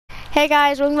Hey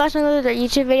guys, welcome back to another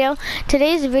YouTube video.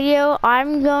 Today's video,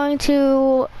 I'm going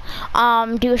to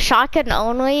do a shotgun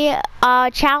only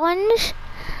challenge.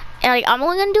 And like I'm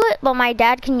only gonna do it, but my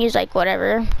dad can use like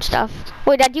whatever stuff.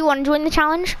 Wait, Dad, do you want to join the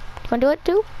challenge? You want to do it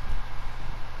too?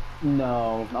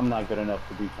 No, I'm not good enough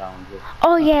to do challenges.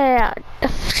 Oh yeah,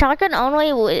 shotgun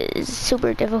only was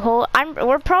super difficult. I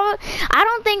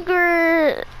don't think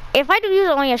we're. If I do use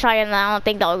only a shotgun, then I don't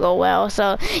think that'll go well.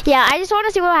 So yeah, I just want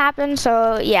to see what happens.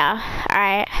 So yeah, all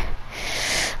right,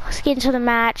 let's get into the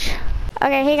match.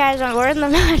 Okay, hey guys, we're in the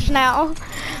match now.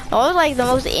 That was like the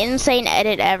most insane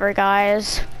edit ever,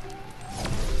 guys.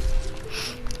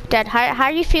 Dad, how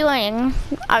are you feeling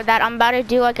that I'm about to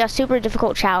do like a super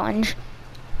difficult challenge?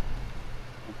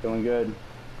 I'm feeling good.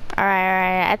 All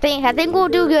right. I think we'll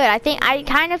do good. I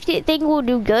kind of think we'll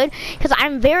do good because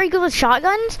I'm very good with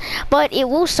shotguns, but it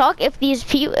will suck if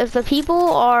the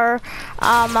people are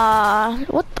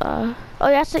what the? Oh,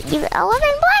 that's like 11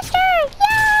 blaster.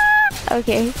 Yeah.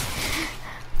 Okay.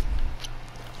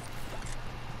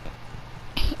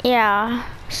 Yeah.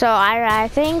 So I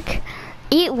think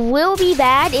it will be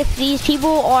bad if these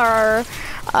people are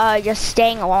just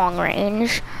staying long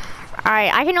range.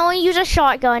 Alright, I can only use a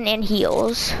shotgun and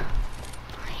heals,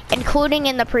 including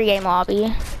in the pregame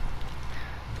lobby.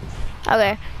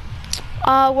 Okay.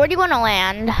 Where do you want to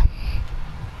land?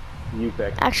 You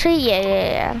pick. Actually,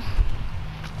 yeah.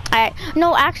 Alright,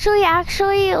 no,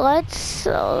 actually, let's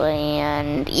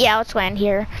land. Yeah, let's land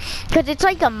here, cause it's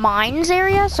like a mines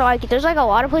area, so like there's like a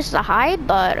lot of places to hide.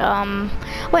 But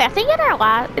wait, I think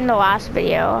in the last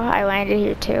video I landed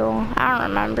here too. I don't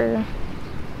remember.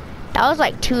 That was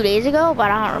like 2 days ago,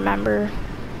 but I don't remember.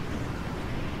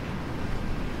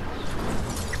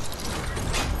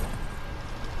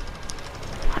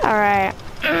 All right.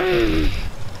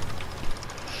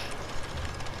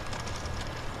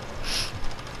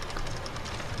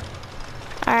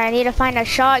 All right, I need to find a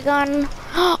shotgun.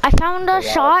 I found a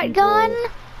shotgun.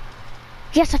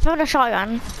 Yes, I found a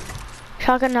shotgun.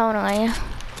 Shotgun only.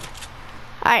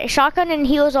 Alright, shotgun and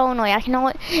heals only. I can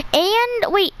only.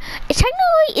 And wait,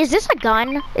 is this a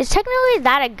gun? Is technically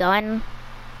that a gun?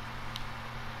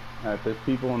 Alright, there's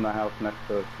people in the house next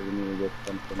to us, so we need to get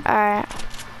something. Alright.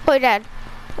 Wait, Dad.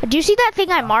 Do you see that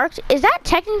thing I marked? Is that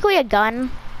technically a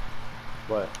gun?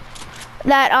 What?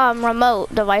 That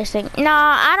remote device thing.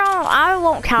 Nah, I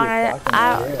won't count it.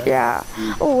 Yeah.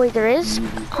 Oh wait, there is.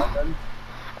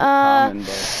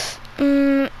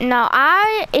 No,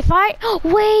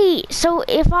 so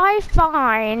if I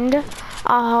find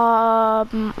a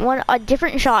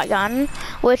different shotgun,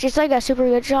 which is like a super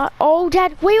good shot. Oh,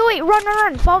 Dad, wait,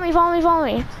 run, follow me.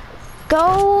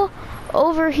 Go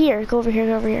over here.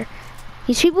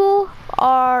 These people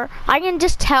are, I can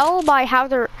just tell by how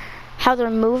they're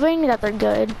moving that they're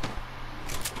good.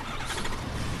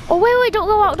 Oh wait, don't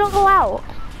go out.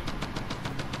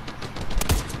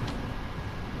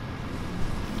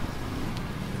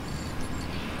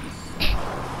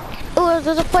 Oh,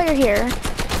 there's a player here.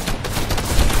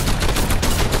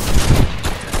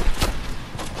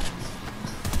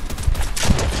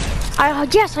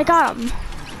 Yes, I got him.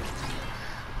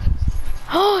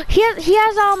 Oh, he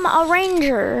has a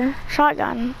ranger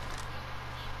shotgun.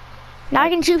 Now I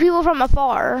can shoot people from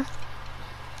afar.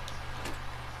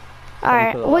 All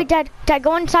right, wait, Dad,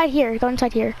 go inside here.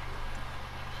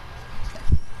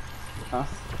 Huh?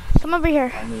 Come over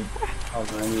here. I need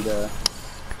a.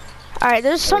 Alright,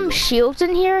 there's some shields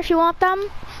in here if you want them.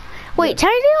 Wait,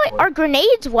 technically, are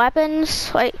grenades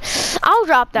weapons? Like, I'll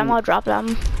drop them.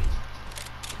 Alright,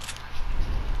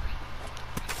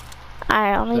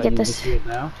 let me get this.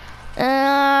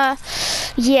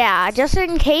 Yeah, just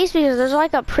in case, because there's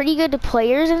like a pretty good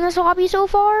players in this lobby so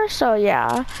far. So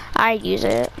yeah, I use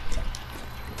it.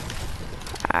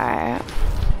 Alright,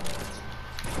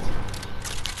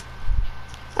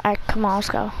 come on, let's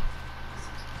go.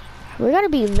 We gotta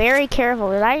be very careful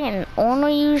because I can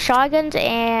only use shotguns,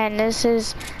 and this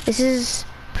is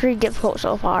pretty difficult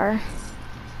so far.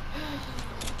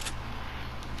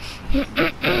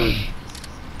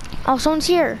 Oh, someone's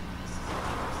here.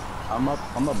 I'm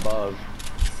above.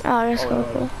 Oh, that's cool.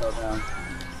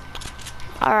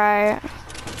 All right.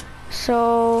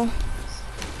 So.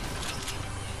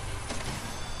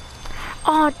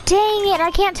 Oh, dang it!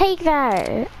 I can't take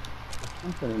that.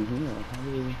 Something in here. How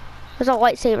do we... There's a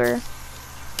lightsaber.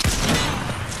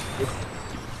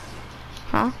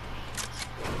 Huh?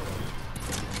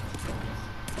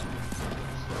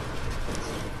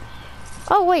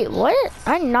 Oh wait, what?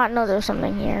 I did not know there was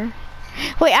something here.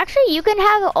 Wait, actually you can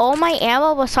have all my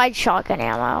ammo besides shotgun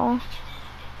ammo.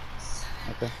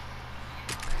 Okay.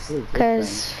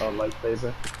 Cause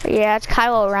lightsaber. Yeah, it's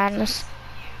Kylo Ren's.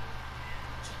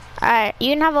 Alright, you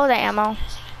can have all the ammo.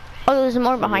 Oh, there's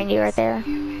more behind you right there.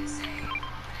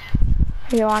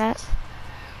 You want it?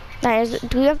 Nice.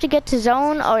 Do we have to get to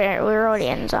zone? Oh yeah, we're already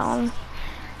in zone.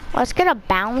 Let's get a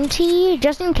bounty,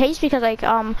 just in case, because like,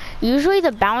 usually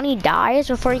the bounty dies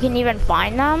before you can even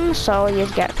find them, so you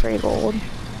just get 3 gold.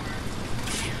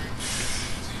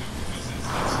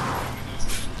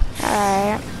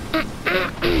 Alright.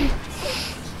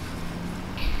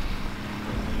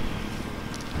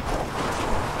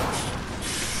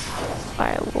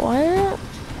 Alright, what?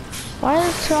 What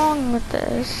is wrong with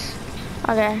this?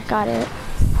 Okay, got it.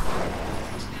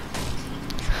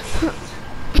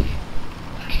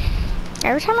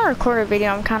 Every time I record a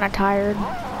video, I'm kind of tired.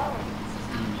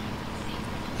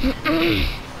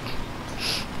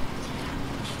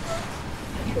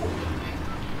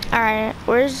 Alright,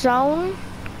 where's zone?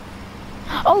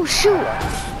 Oh shoot!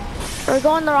 We're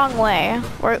going the wrong way.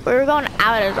 We're going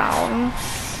out of zone.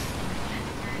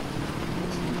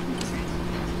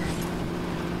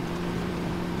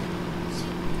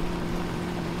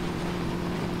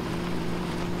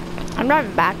 I'm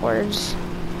driving backwards.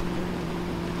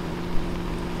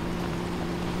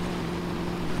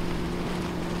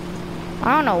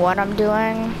 I don't know what I'm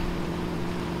doing.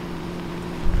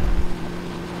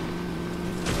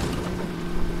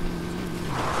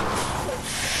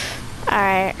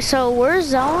 Alright, so we're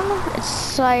zone.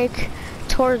 It's like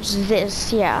towards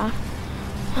this, yeah.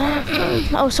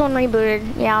 Oh, someone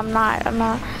rebooted. Yeah, I'm not.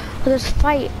 Oh, there's a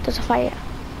fight. There's a fight.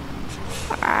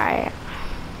 Alright.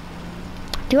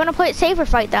 Do you want to play it safe or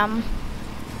fight them?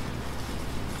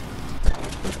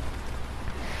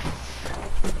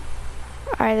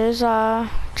 Alright, there's a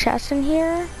chest in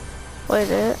here. What is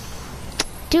it?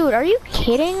 Dude, are you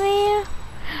kidding me?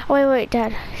 Oh, wait,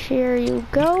 Dad. Here you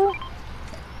go.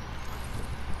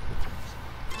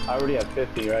 I already have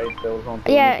 50, right? There was on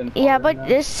yeah, but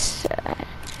this...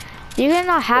 you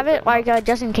can have it, like,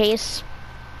 just in case.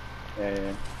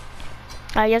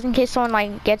 Yeah. Just in case someone,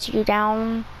 like, gets you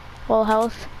down. Full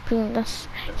health. You can just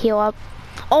heal up.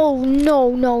 Oh,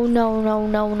 no.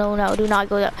 Do not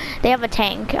go there. They have a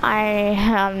tank. I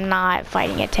am not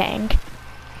fighting a tank.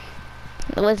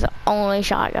 With only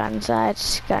shotguns,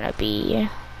 that's gonna be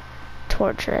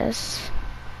torturous.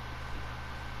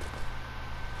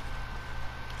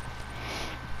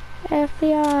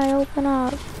 FBI, open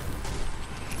up.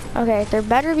 Okay, there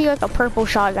better be like a purple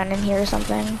shotgun in here or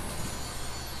something.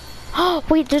 Oh,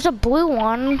 wait, there's a blue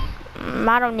one.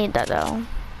 I don't need that though.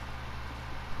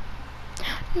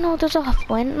 No, there's a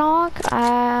flintlock.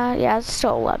 Yeah, it's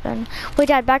still a weapon. Wait,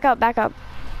 Dad, back up.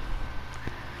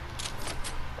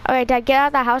 Okay, Dad, get out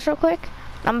of the house real quick.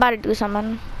 I'm about to do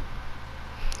something.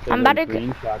 There's I'm about to.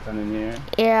 Green shotgun in here.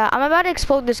 Yeah, I'm about to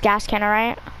explode this gas can,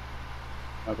 alright?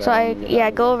 Okay. So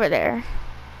yeah, go over there.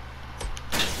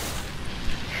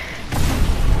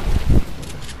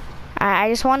 I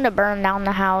just wanted to burn down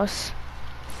the house.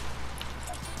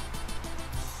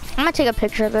 I'm gonna take a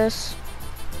picture of this.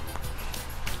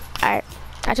 Alright,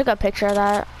 I took a picture of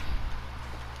that.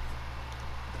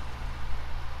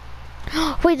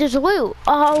 Wait, there's loot.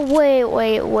 Oh,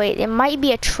 wait. It might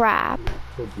be a trap.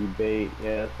 Could be bait.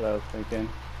 Yeah, that's what I was thinking.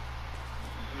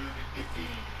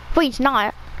 Wait, it's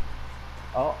not.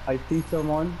 Oh, I see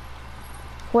someone.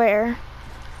 Where?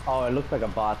 Oh, it looks like a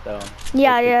bot though.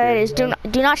 Yeah, it is. Do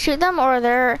not shoot them, or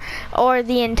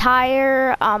the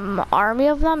entire army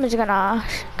of them is gonna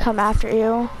come after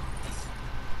you.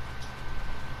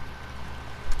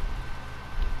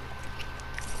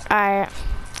 Alright.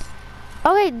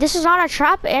 Okay, this is not a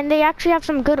trap, and they actually have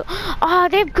some good. Oh,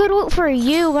 they have good loot for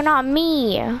you, but not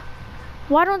me.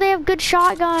 Why don't they have good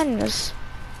shotguns?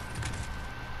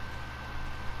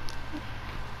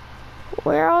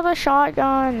 Where are all the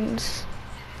shotguns?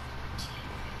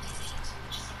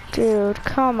 Dude,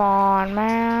 come on,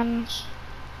 man.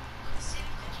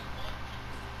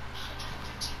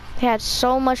 They had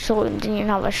so much loot and didn't even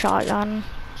have a shotgun.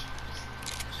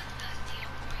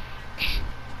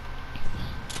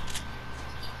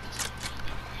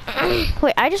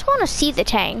 Wait, I just want to see the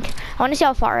tank. I want to see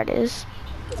how far it is.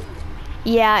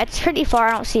 Yeah, it's pretty far.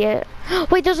 I don't see it.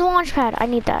 Wait, there's a launch pad. I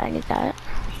need that.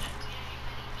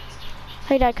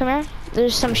 Hey, Dad, come here.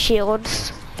 There's some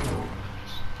shields.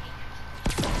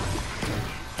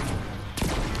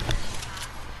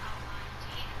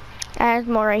 And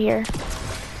more right here.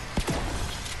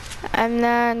 And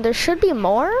then there should be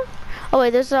more. Oh wait,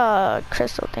 there's a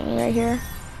crystal thingy right here.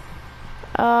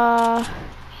 Oh,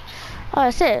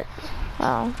 that's it.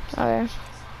 Oh, okay.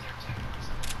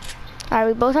 Alright,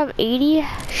 we both have 80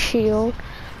 shield.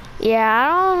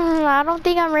 Yeah, I don't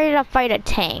think I'm ready to fight a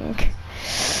tank.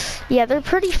 Yeah, they're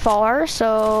pretty far,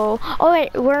 so... Oh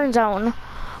wait, we're in zone.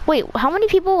 Wait, how many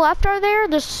people left are there?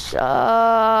 There's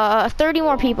 30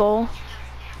 more people.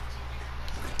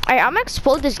 Alright, I'm gonna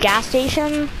explode this gas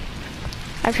station.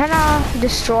 I'm trying to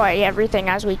destroy everything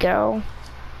as we go.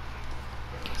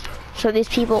 So these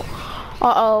people,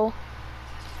 uh-oh.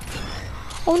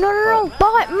 Oh, no, no, no,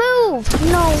 bot, move!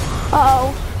 No,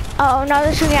 uh-oh. Uh-oh, no,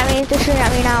 they're shooting at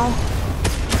me now.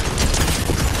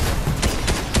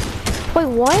 Wait,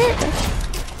 what?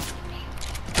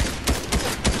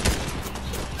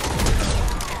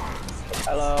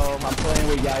 Hello, I'm playing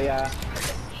with Yaya.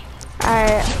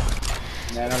 Alright.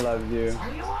 Nana loves you. Is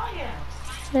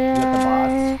that the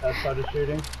Yeah. boss that started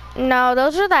shooting? No,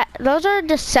 those are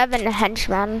just 7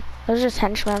 henchmen. Those are just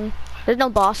henchmen. There's no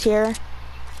boss here.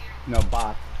 No,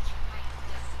 boss.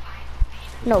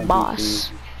 No NPC.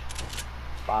 boss.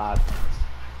 Boss.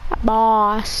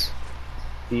 Boss.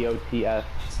 B-O-T-S.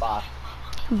 Boss.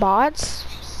 Bots?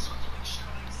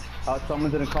 Oh,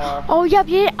 someone's in a car. Oh, yep,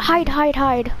 yeah.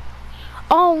 Hide.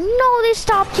 Oh, no, they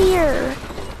stopped here.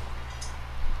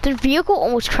 The vehicle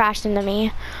almost crashed into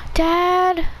me.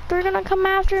 Dad, they're gonna come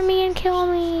after me and kill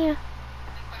me.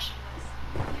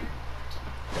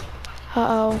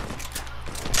 Uh-oh.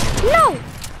 No!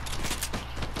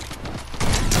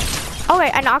 Okay,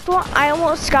 I knocked one. I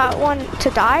almost got one to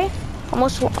die.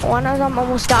 One of them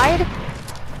almost died.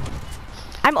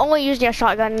 I'm only using a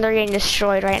shotgun and they're getting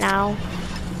destroyed right now.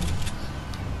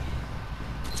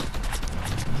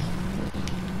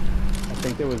 I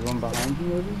think there was one behind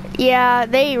you, maybe? Yeah,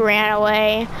 they ran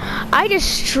away. I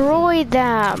destroyed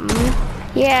them.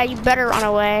 Yeah, you better run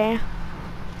away.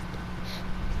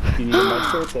 You need a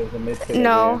medkit? There's a medkit.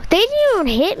 No, they didn't even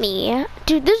hit me.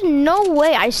 Dude, there's no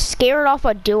way I scared off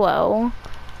a duo.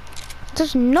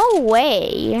 There's no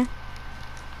way.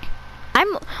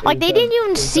 I'm like, they didn't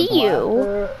even see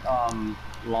you.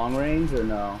 Long range or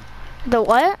no? The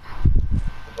what?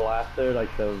 The blaster, like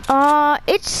the...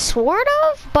 It's sort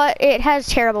of, but it has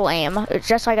terrible aim. It's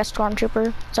just like a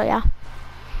stormtrooper, so yeah.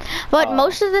 But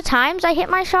most of the times I hit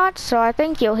my shots, so I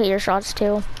think you'll hit your shots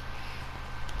too.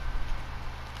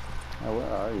 Oh, where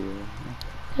are you?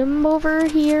 I'm over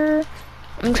here.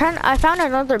 I found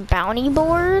another bounty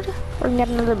board. We're gonna get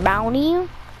another bounty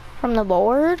from the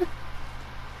board.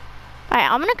 Alright,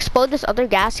 I'm gonna explode this other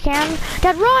gas can.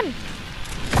 Dad, run!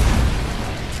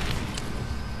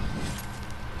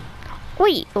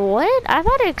 Wait, what? I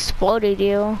thought it exploded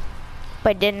you,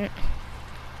 but it didn't.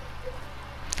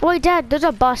 Wait, Dad, there's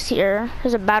a bus here.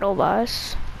 There's a battle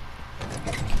bus.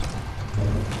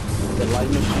 The light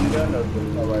machine gun or the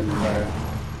rifle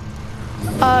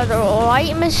fire? The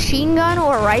light machine gun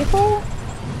or rifle?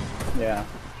 Yeah.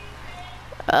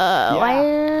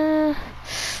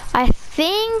 I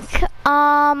think,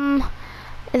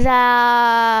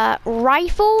 the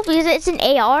rifle, because it's an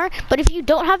AR, but if you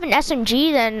don't have an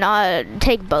SMG, then,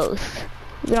 take both.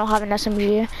 If you don't have an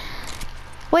SMG.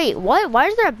 Wait, what? Why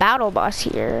is there a battle bus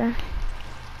here?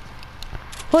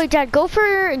 Wait, Dad,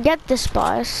 get this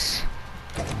bus.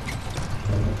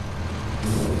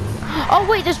 Oh,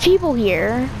 wait, there's people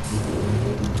here.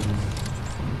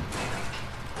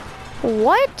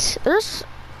 What?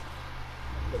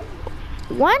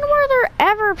 When were there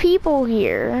ever people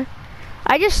here?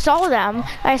 I just saw them.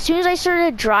 As soon as I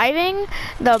started driving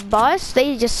the bus,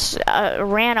 they just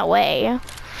ran away.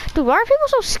 Dude, why are people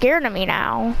so scared of me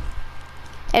now?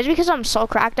 It's because I'm so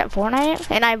cracked at Fortnite,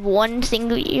 and I have one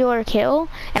singular kill,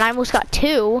 and I almost got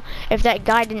 2 if that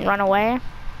guy didn't run away.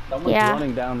 Someone's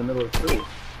running down the middle of the street.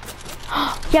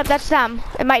 Yep, that's them.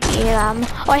 It might be them.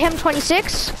 Oh, I hit him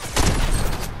 26.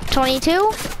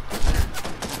 22.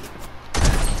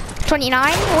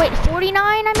 29. Wait,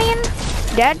 49, I mean?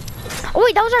 Dead. Oh,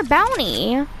 wait, that was our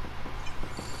bounty.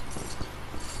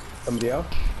 Somebody else?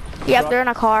 Yep, they're in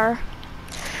a car.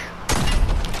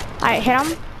 Alright, hit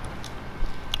him.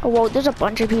 Oh, whoa, there's a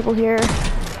bunch of people here.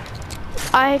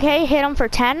 Okay, hit him for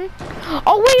 10.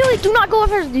 Oh, wait, do not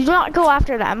go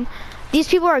after them. These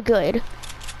people are good.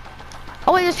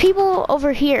 Oh, wait, there's people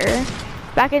over here.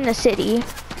 Back in the city.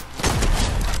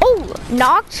 Oh,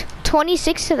 knocked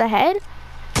 26 to the head.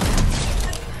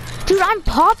 Dude, I'm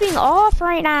popping off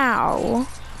right now.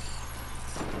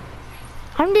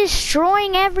 I'm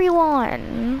destroying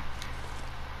everyone.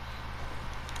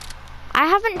 I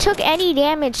haven't took any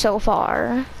damage so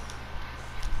far.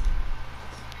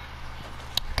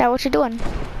 Dad, what you doing?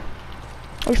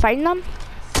 Are we fighting them?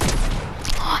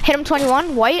 Hit him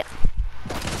 21, white.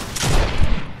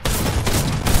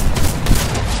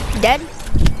 Dead.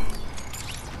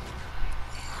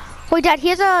 Wait, Dad, he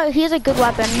has a good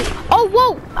weapon. Oh,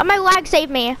 whoa! My lag saved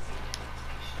me.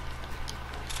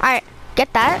 Alright,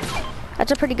 get that.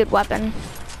 That's a pretty good weapon.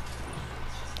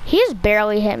 He just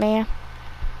barely hit me.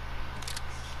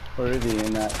 Where is he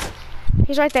in that?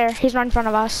 He's right there. He's right in front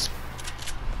of us.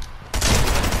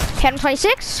 Hit him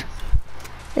 26.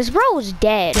 This bro's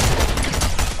dead.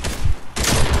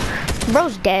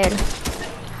 Bro's dead.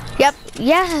 Yep.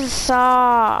 Yes.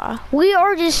 We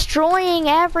are destroying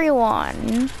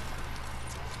everyone.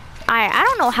 I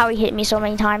don't know how he hit me so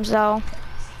many times though.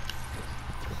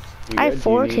 I have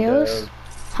 4 kills.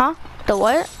 Huh? The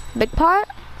what? Big pot?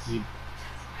 You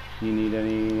need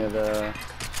any of the...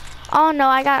 Oh no,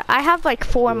 I have like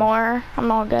 4 more.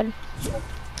 I'm all good.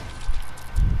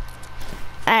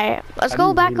 Alright, let's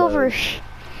go back over.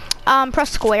 Press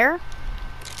square.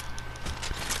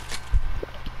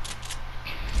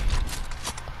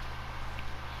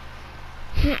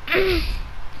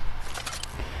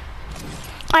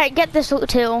 Alright, get this loot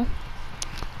too.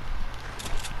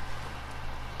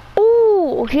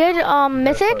 Ooh, he had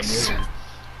mythics.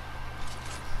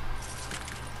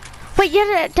 Wait, get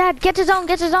it, Dad, get to zone,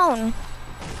 get to zone.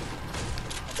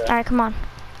 Okay. Alright, come on.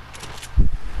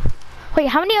 Wait,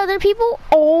 how many other people?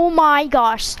 Oh my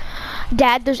gosh.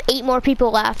 Dad, there's 8 more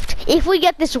people left. If we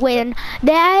get this win,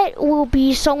 that will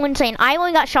be so insane. I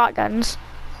only got shotguns.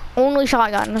 Only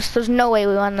shotguns. There's no way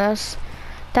we win this.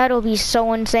 That'll be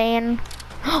so insane.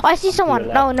 Oh, I see someone.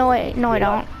 No, wait. No, I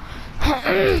don't.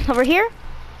 Over here?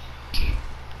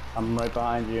 I'm right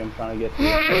behind you. I'm trying to get to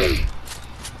you.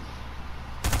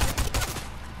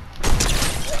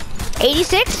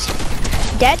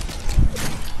 86. Dead.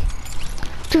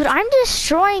 Dude, I'm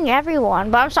destroying everyone.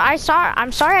 But I'm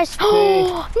sorry.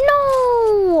 Oh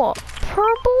no!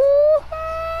 Purple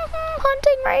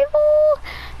hunting rifle.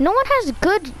 No one has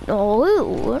good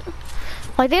loot.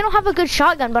 Like they don't have a good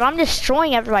shotgun, but I'm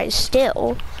destroying everybody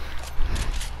still.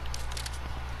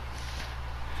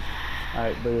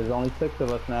 Alright, but there's only 6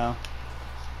 of us now.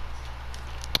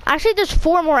 Actually, there's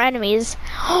 4 more enemies.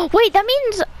 Wait, that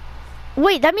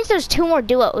means there's 2 more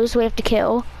duos we have to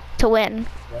kill to win.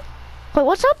 Yep. Wait,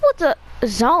 what's up with the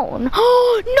zone?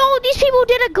 Oh no, these people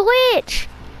did a glitch.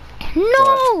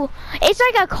 No, what? It's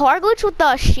like a car glitch with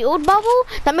the shield bubble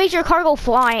that makes your car go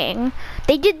flying.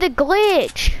 They did the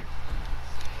glitch.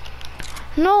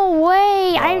 No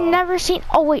way, I've never seen.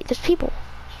 Oh wait, there's people.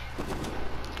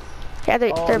 Yeah,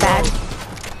 they're bad.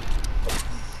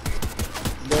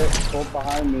 They're both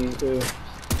behind me too.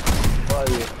 Where are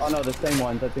you? Oh no, the same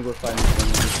ones. I think we're fighting the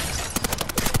same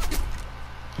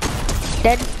ones.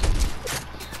 Dead.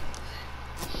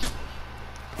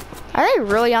 Are they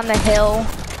really on the hill?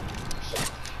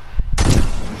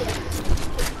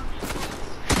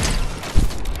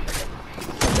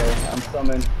 Okay, I'm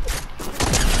summoned.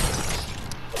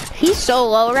 He's so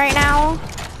low right now.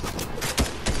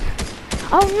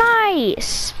 Oh,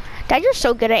 nice. Dad, you're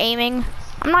so good at aiming.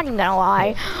 I'm not even gonna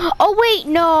lie. Oh wait,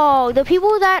 no.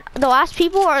 The last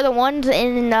people are the ones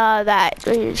in that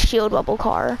shield bubble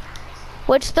car.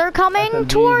 Which they're coming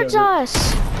towards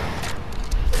us.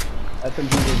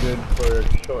 SMGs are good for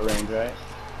short range, right?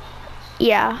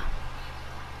 Yeah.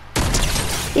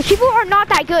 These people are not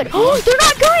that good. Oh, they're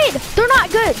not good. They're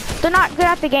not good. They're not good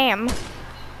at the game.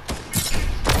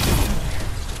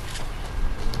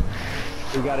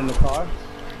 You got in the car?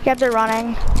 Yep, they're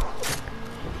running.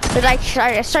 But I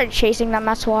started chasing them,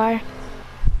 that's why.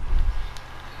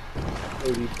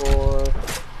 84.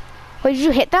 Wait, did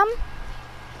you hit them?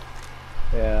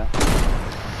 Yeah.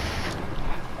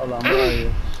 Hold on, where are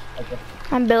you? Okay.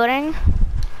 I'm building.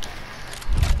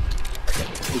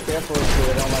 Be careful so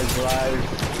they don't like drive.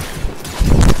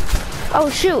 Oh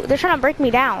shoot, they're trying to break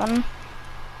me down.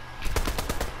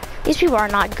 These people are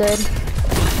not good.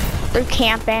 They're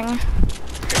camping.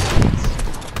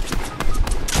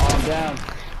 Oh, I'm down.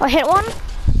 I hit one.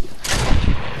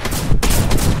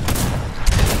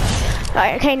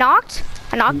 Alright, okay, knocked.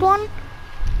 I knocked one.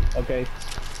 Okay.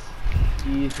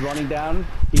 He's running down.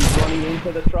 He's running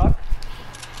into the truck.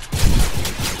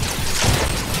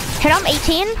 Hit him,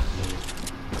 18.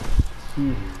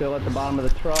 He's still at the bottom of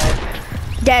the truck.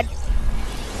 Dead.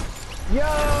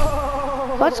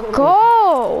 Yo! Let's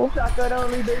go. Shotgun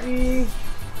only, baby.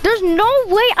 There's no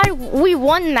way we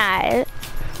won that.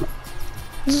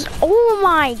 Oh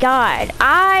my god.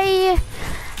 I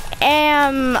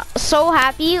am so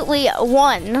happy we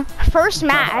won. First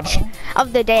match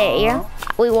of the day.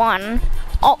 We won.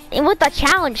 Oh, with the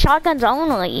challenge, shotguns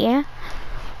only.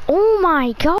 Oh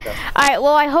my god. Alright,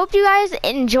 well I hope you guys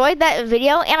enjoyed that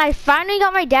video, and I finally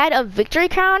got my dad a victory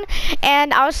crown,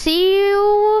 and I'll see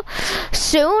you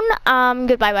soon.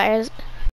 Goodbye guys.